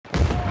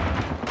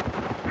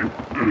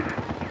You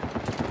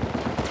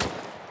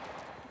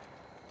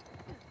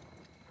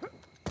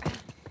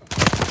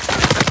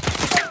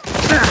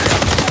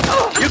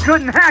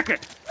couldn't hack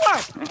it!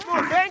 What? No,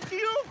 thank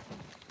you?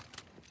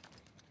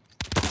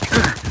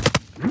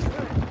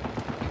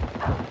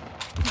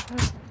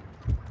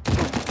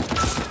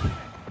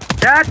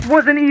 That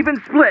was an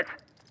even split!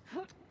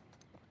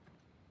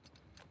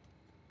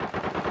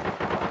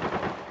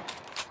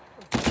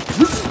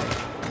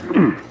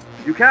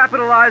 You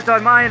capitalized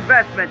on my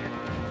investment.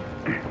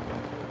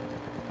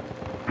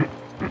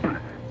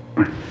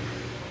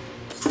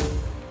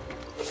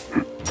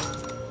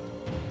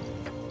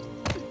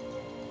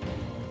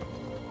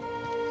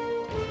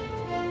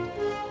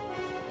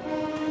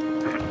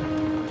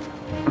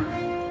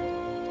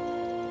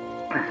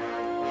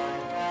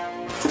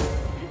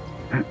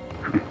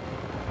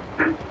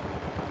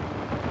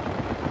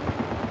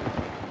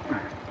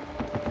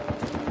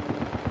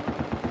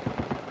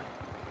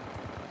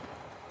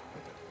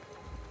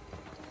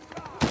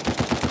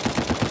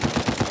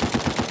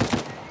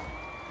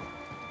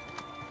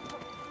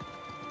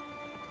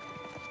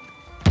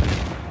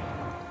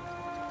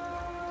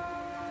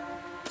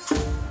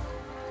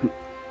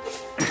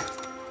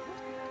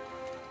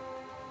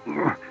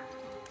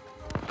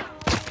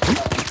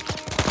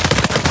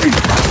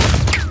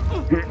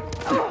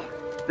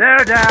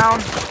 They're down.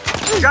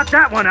 Got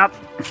that one up.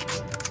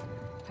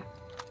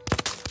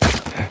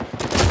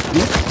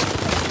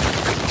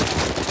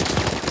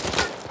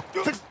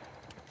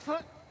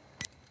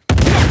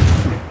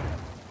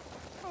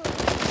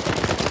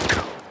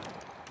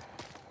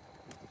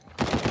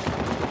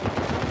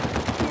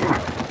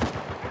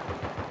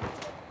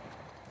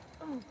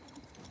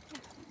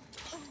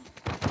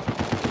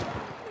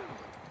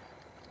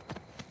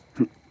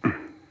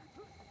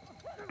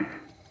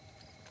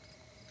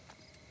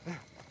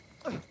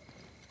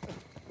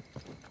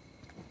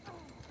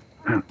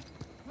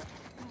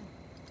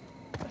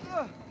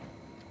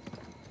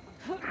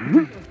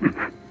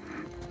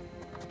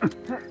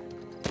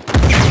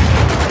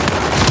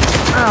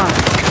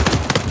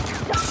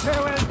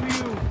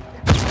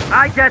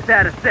 I get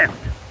that assist.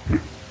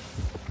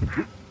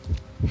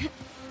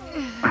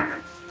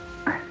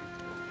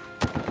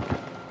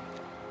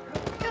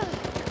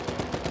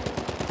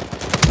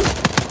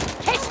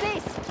 Catch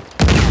this!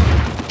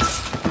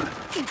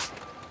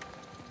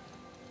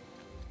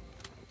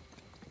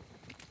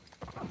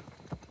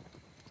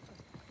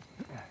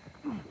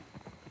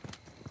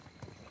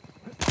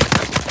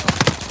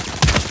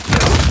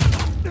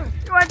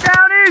 You went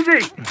down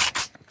easy.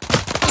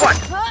 What?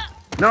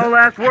 No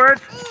last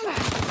words?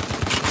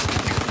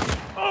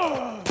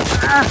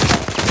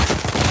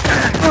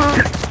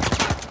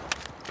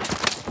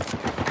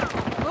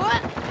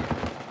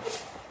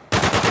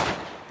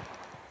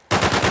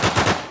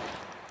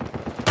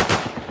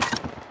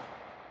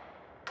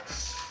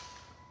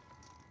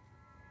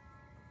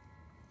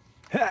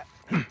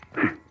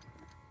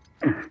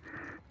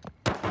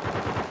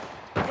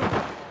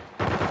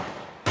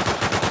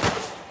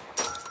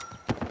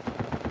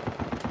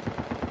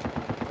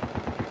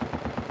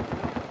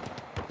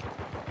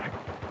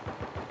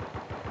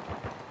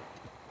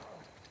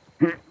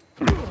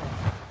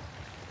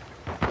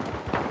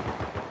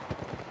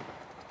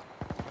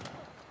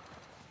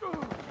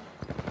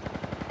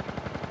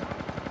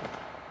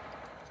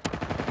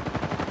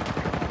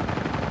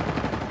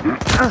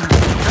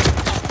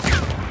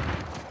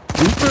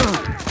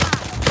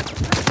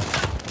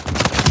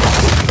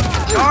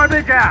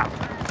 Garbage out.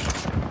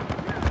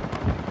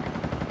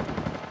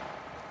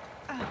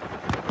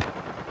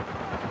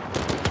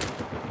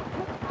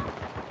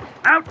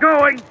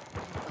 Outgoing.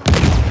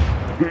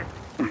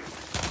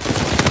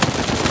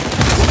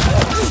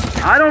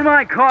 I don't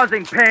mind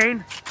causing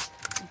pain.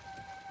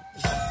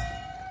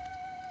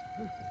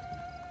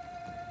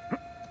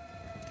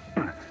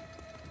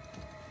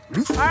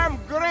 I'm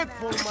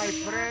grateful, my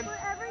friend.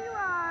 Wherever you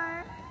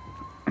are.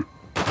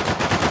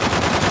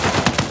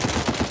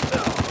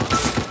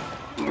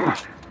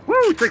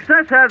 Woo!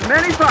 Success has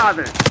many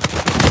fathers.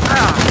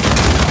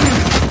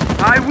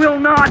 I will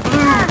not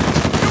lose.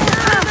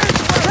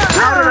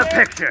 Out of the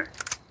picture.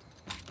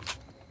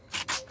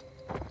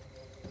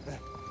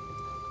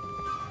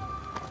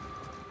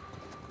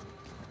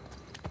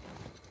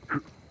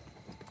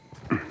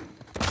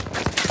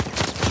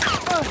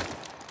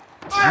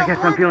 I guess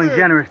I'm feeling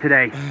generous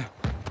today.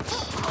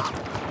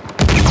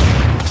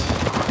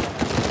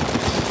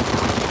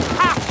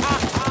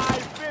 I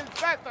feel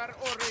better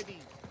already.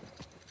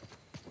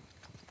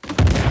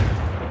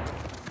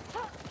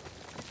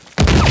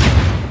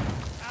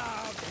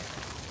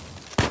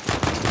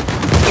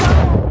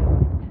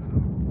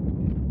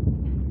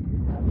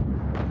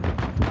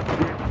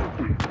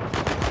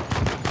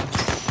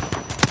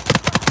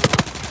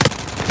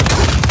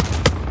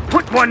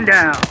 Put one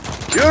down.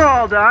 You're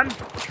all done.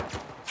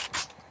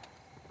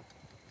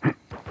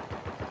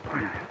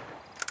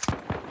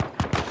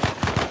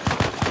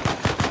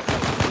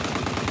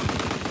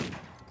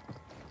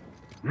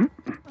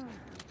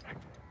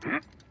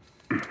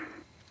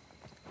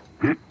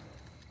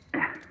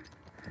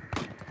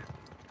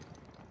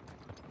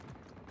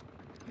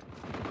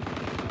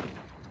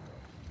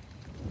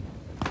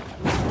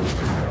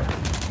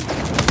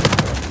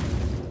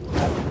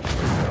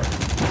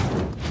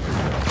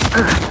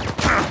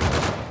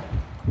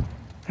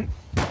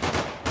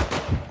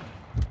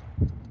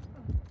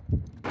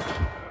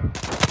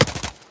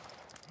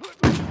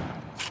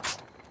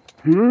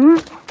 Oh,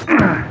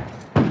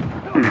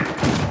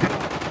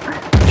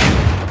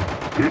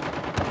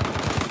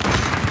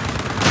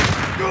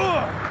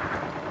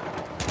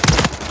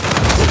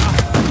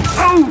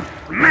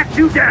 smack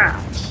you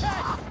down!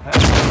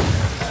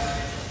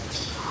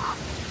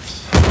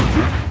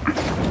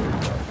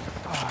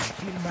 I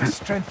feel my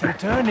strength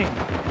returning.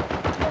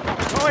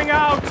 Going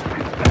out!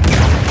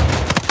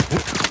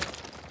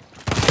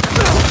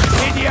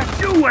 Idiot!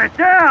 You went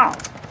down!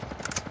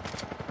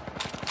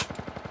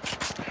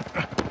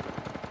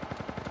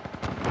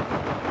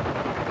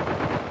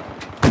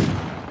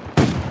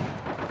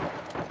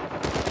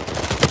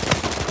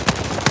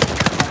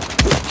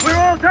 We're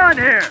all done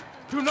here!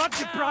 Do not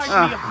deprive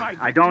me of my...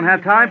 I don't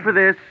have time for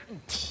this.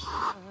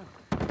 I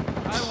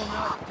will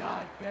not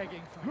die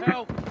begging for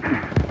help.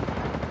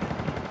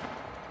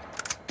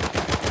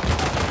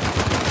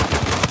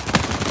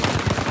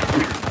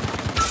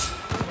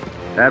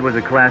 That was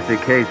a classic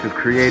case of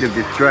creative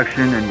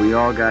destruction, and we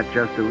all got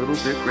just a little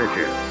bit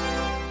richer.